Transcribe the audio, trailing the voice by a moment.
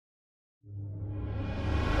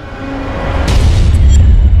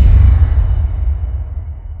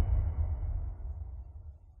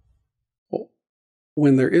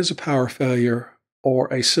when there is a power failure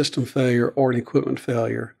or a system failure or an equipment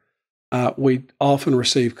failure, we often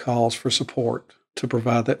receive calls for support to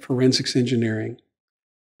provide that forensics engineering.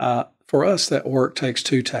 For us, that work takes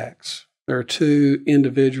two tacks. There are two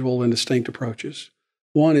individual and distinct approaches.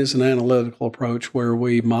 One is an analytical approach where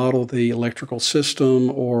we model the electrical system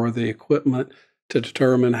or the equipment to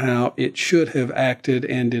determine how it should have acted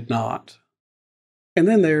and did not. And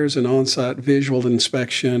then there's an on-site visual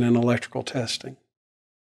inspection and electrical testing.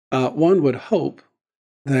 One would hope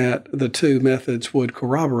that the two methods would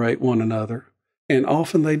corroborate one another, and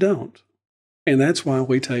often they don't. And that's why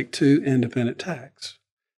we take two independent tacks.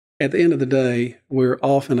 At the end of the day, we're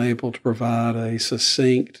often able to provide a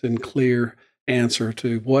succinct and clear answer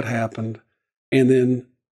to what happened and then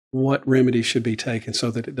what remedies should be taken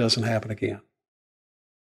so that it doesn't happen again.